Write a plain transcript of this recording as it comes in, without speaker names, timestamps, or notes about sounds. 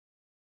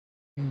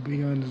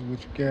Be honest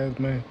with you guys,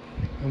 man.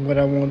 And what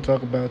I want to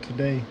talk about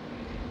today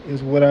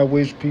is what I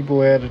wish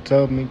people had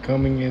told me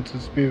coming into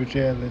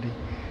spirituality.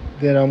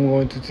 That I'm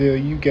going to tell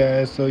you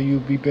guys so you'll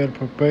be better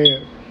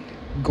prepared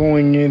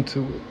going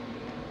into it.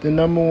 The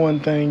number one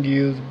thing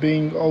is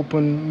being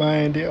open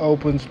minded,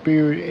 open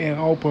spirit, and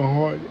open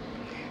hearted.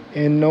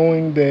 And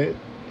knowing that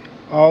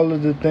all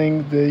of the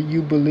things that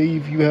you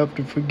believe, you have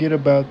to forget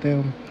about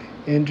them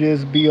and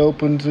just be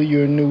open to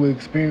your new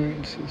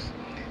experiences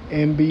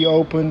and be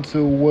open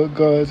to what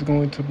God's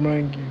going to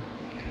bring you.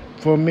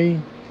 For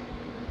me,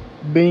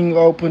 being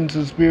open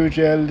to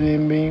spirituality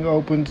and being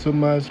open to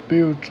my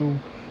spiritual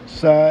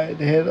side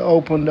had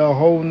opened a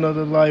whole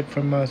nother life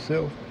for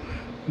myself.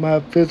 My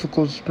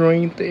physical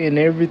strength and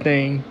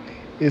everything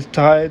is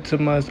tied to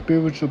my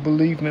spiritual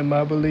belief and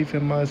my belief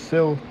in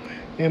myself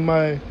and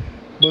my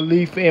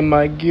belief in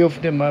my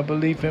gift and my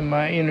belief in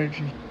my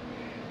energy.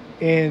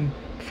 And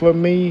for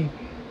me,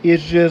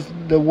 it's just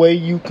the way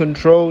you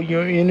control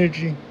your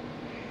energy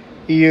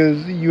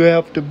is you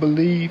have to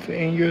believe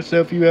in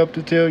yourself. You have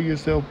to tell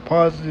yourself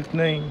positive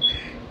things.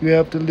 You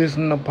have to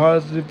listen to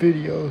positive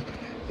videos.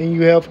 And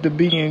you have to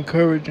be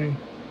encouraging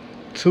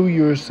to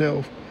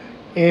yourself.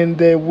 And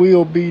there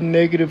will be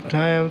negative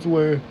times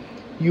where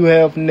you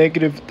have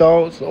negative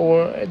thoughts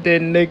or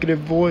that negative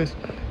voice,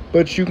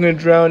 but you can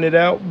drown it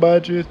out by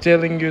just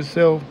telling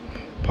yourself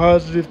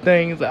positive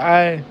things.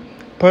 I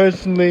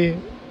personally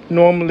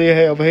normally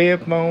have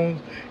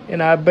headphones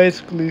and I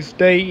basically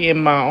stay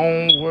in my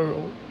own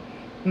world.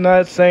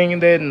 Not saying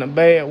that in a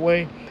bad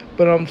way,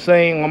 but I'm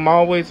saying I'm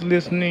always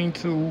listening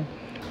to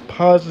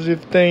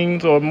positive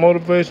things or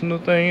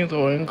motivational things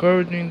or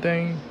encouraging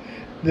things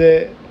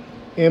that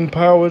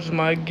empowers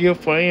my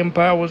gift or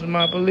empowers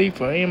my belief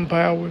or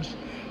empowers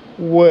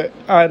what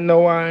I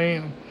know I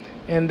am.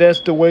 And that's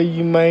the way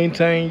you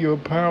maintain your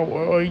power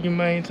or you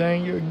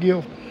maintain your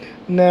gift.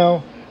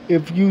 Now,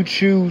 if you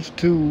choose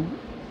to,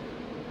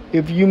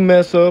 if you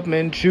mess up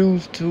and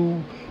choose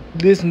to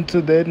listen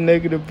to that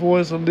negative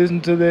voice or listen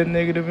to that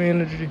negative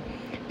energy,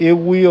 it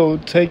will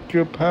take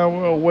your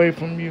power away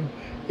from you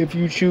if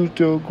you choose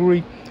to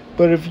agree.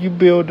 But if you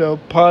build a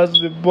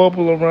positive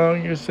bubble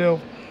around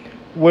yourself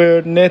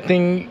where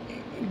nothing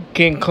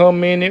can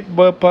come in it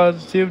but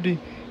positivity,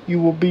 you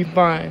will be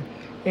fine.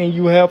 And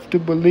you have to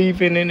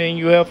believe in it, and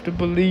you have to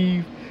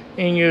believe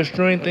in your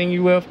strength, and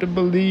you have to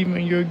believe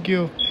in your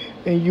gift,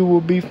 and you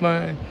will be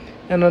fine.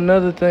 And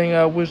another thing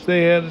I wish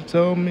they had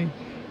told me,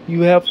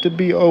 you have to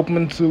be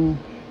open to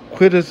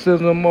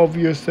criticism of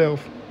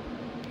yourself.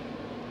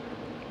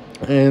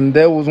 And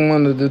that was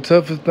one of the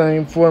toughest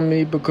things for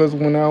me because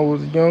when I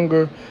was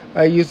younger,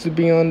 I used to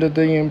be under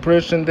the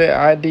impression that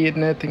I did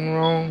nothing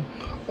wrong.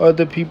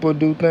 Other people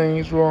do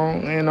things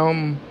wrong, and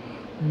I'm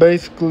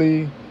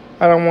basically,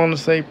 I don't want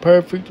to say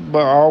perfect,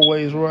 but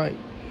always right.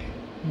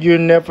 You're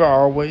never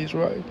always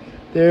right.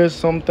 There's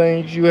some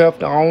things you have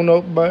to own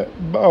up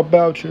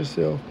about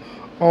yourself.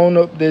 Own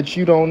up that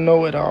you don't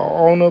know it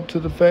all. Own up to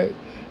the fact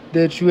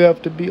that you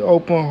have to be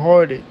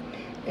open-hearted,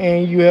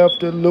 and you have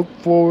to look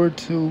forward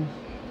to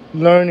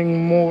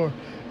learning more,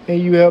 and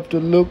you have to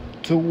look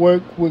to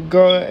work with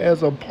God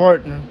as a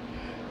partner,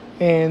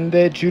 and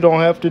that you don't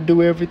have to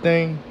do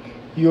everything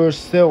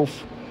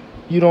yourself.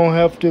 You don't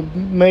have to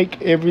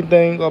make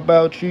everything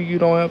about you. You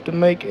don't have to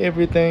make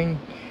everything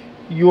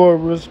your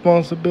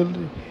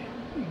responsibility.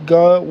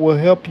 God will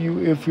help you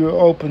if you're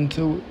open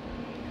to it.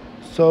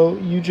 So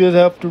you just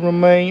have to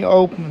remain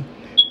open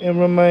and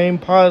remain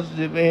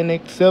positive and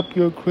accept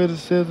your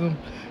criticism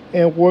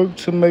and work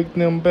to make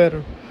them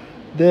better.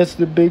 That's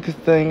the biggest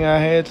thing I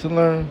had to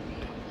learn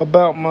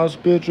about my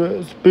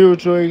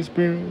spiritual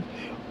experience.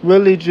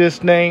 Really just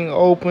staying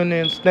open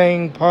and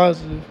staying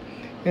positive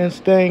and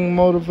staying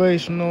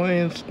motivational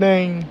and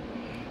staying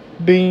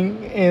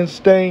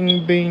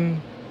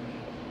being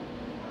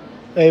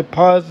a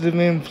positive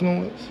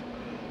influence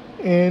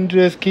and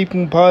just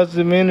keeping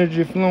positive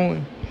energy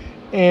flowing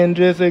and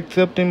just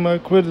accepting my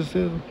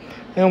criticism.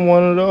 And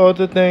one of the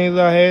other things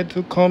I had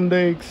to come to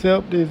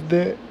accept is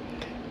that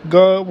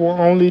God will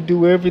only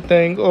do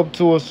everything up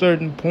to a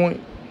certain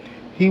point.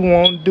 He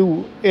won't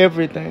do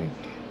everything.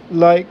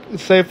 Like,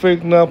 say for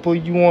example,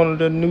 you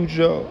wanted a new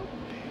job.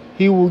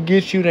 He will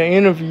get you the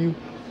interview,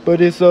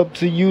 but it's up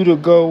to you to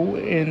go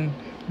and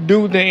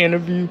do the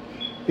interview.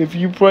 If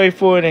you pray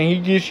for it and he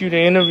gets you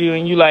the interview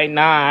and you like,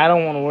 nah, I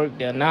don't want to work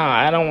there. Nah,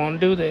 I don't want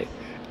to do that.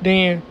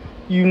 Then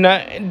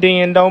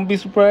don't be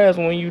surprised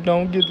when you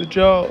don't get the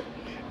job,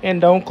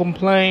 and don't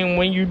complain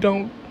when you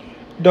don't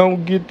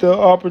get the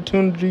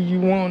opportunity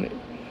you wanted.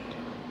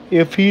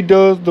 If he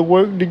does the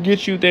work to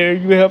get you there,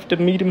 you have to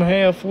meet him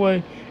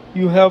halfway.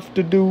 You have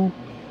to do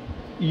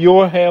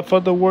your half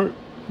of the work.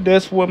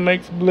 That's what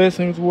makes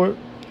blessings work.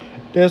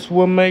 That's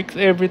what makes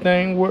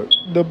everything work.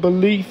 The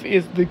belief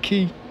is the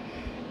key.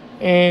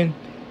 And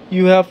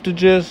you have to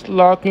just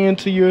lock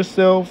into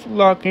yourself,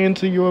 lock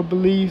into your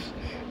beliefs,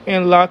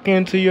 and lock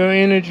into your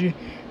energy.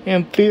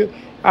 And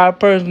I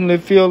personally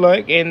feel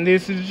like, and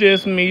this is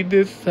just me,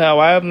 this is how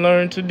I've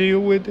learned to deal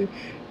with it,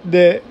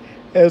 that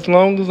As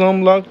long as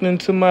I'm locked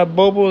into my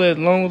bubble, as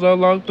long as I'm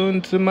locked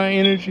into my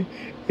energy,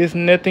 it's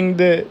nothing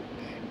that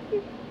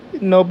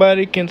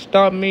nobody can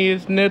stop me.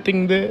 It's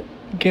nothing that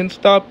can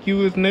stop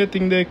you. It's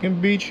nothing that can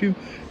beat you.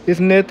 It's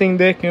nothing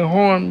that can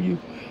harm you.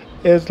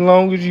 As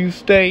long as you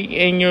stay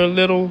in your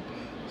little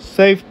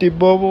safety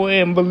bubble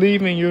and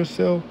believe in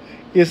yourself,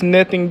 it's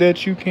nothing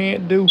that you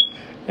can't do.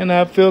 And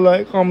I feel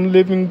like I'm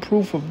living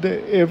proof of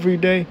that every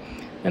day.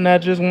 And I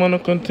just want to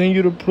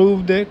continue to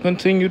prove that,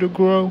 continue to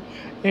grow,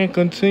 and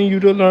continue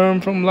to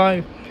learn from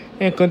life,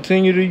 and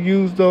continue to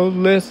use those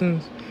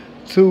lessons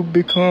to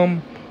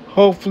become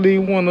hopefully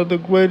one of the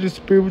greatest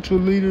spiritual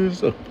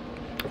leaders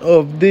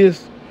of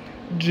this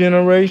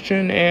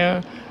generation.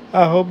 And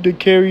I hope to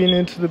carry it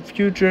into the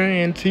future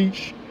and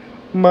teach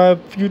my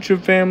future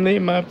family,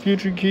 my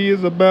future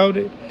kids about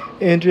it,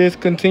 and just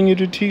continue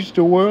to teach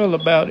the world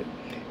about it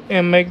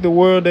and make the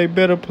world a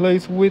better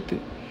place with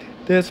it.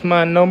 That's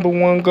my number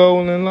one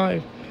goal in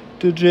life,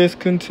 to just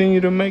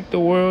continue to make the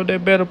world a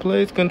better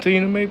place,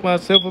 continue to make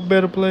myself a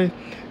better place,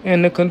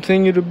 and to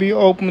continue to be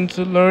open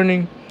to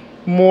learning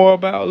more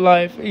about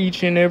life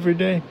each and every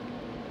day,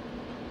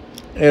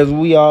 as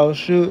we all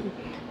should.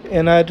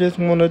 And I just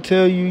want to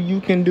tell you, you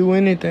can do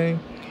anything.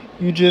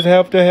 You just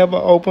have to have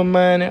an open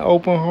mind and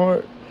open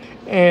heart,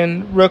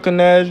 and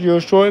recognize your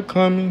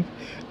shortcomings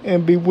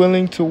and be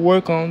willing to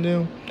work on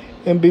them,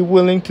 and be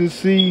willing to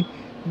see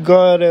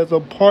God as a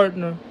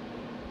partner.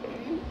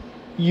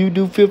 You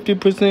do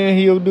 50%,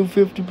 he'll do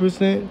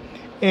 50%,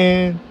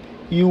 and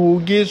you will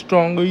get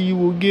stronger, you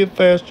will get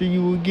faster,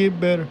 you will get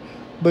better.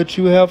 But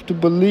you have to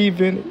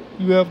believe in it.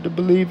 You have to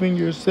believe in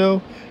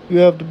yourself. You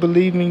have to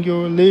believe in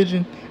your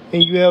religion,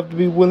 and you have to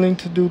be willing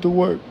to do the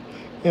work.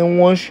 And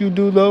once you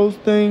do those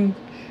things,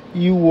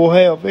 you will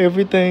have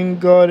everything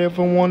God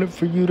ever wanted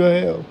for you to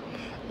have.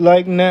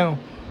 Like now,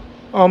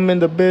 I'm in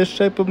the best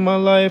shape of my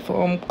life.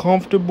 I'm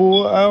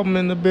comfortable. I'm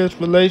in the best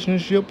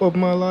relationship of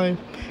my life.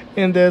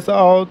 And that's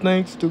all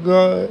thanks to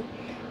God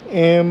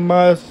and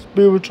my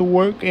spiritual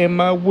work and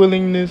my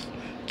willingness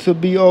to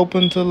be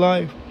open to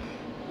life.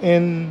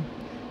 And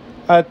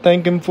I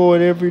thank him for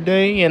it every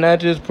day. And I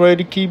just pray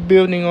to keep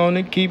building on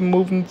it, keep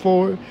moving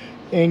forward,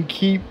 and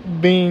keep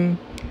being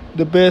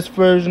the best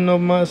version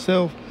of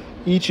myself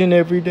each and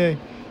every day.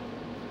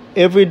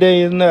 Every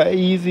day is not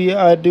easy.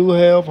 I do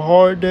have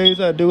hard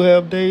days. I do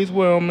have days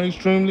where I'm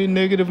extremely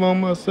negative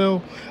on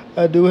myself.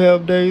 I do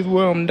have days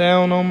where I'm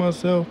down on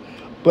myself.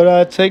 But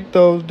I take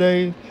those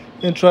days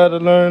and try to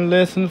learn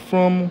lessons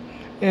from them,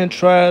 and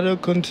try to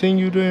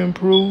continue to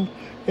improve,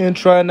 and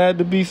try not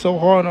to be so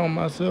hard on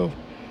myself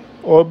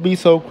or be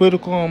so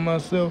critical on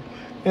myself.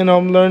 And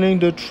I'm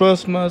learning to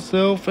trust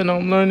myself, and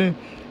I'm learning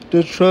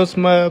to trust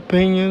my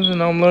opinions,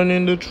 and I'm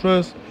learning to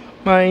trust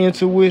my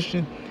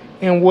intuition.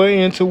 And what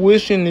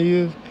intuition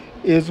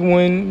is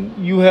when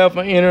you have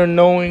an inner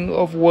knowing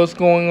of what's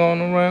going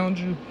on around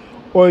you,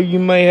 or you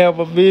may have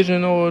a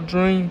vision or a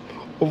dream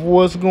of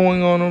what's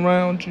going on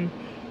around you.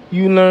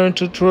 You learn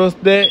to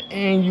trust that,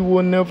 and you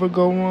will never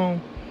go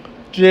wrong.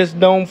 Just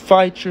don't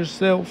fight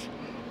yourself.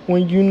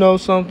 When you know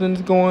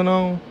something's going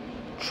on,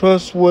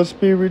 trust what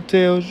Spirit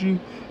tells you.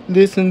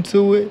 Listen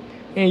to it,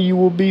 and you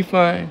will be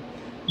fine.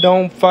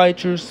 Don't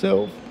fight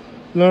yourself.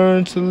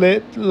 Learn to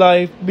let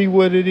life be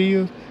what it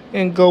is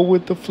and go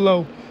with the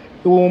flow.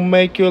 It will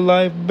make your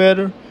life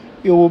better.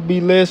 It will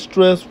be less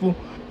stressful,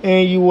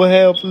 and you will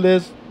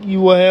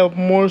have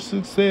more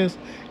success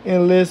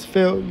and less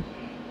failure.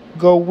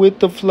 Go with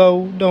the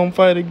flow. Don't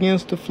fight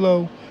against the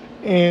flow.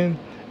 And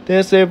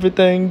that's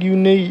everything you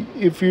need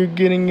if you're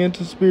getting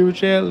into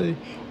spirituality.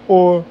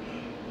 Or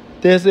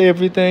that's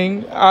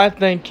everything I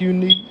think you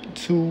need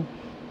to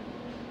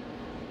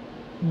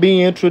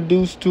be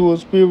introduced to a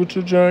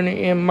spiritual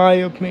journey, in my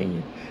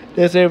opinion.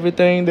 That's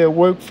everything that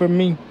worked for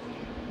me.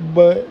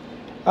 But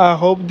I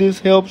hope this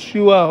helps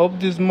you. I hope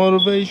this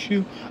motivates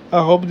you.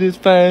 I hope this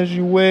finds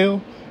you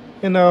well.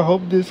 And I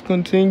hope this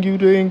continue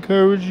to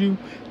encourage you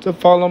to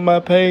follow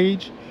my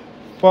page.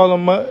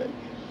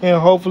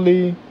 And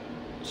hopefully,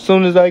 as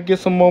soon as I get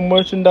some more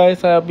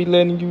merchandise, I'll be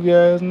letting you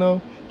guys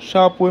know.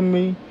 Shop with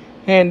me.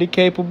 Handy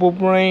Capable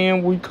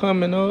brand. We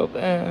coming up.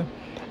 And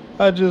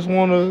I just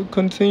want to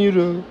continue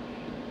to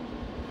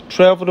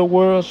travel the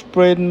world,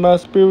 spreading my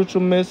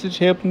spiritual message,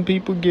 helping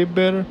people get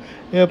better,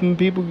 helping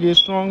people get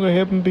stronger,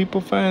 helping people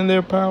find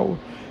their power,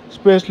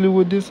 especially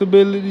with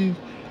disabilities.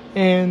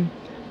 And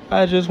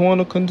I just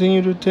want to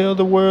continue to tell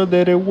the world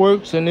that it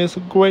works, and it's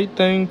a great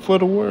thing for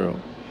the world.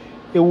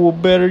 It will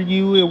better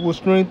you, it will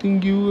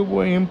strengthen you, it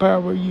will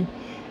empower you.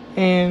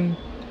 And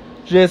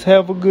just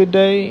have a good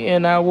day,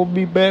 and I will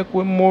be back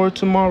with more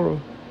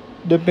tomorrow,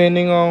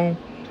 depending on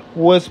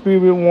what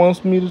Spirit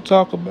wants me to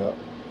talk about,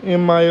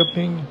 in my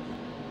opinion.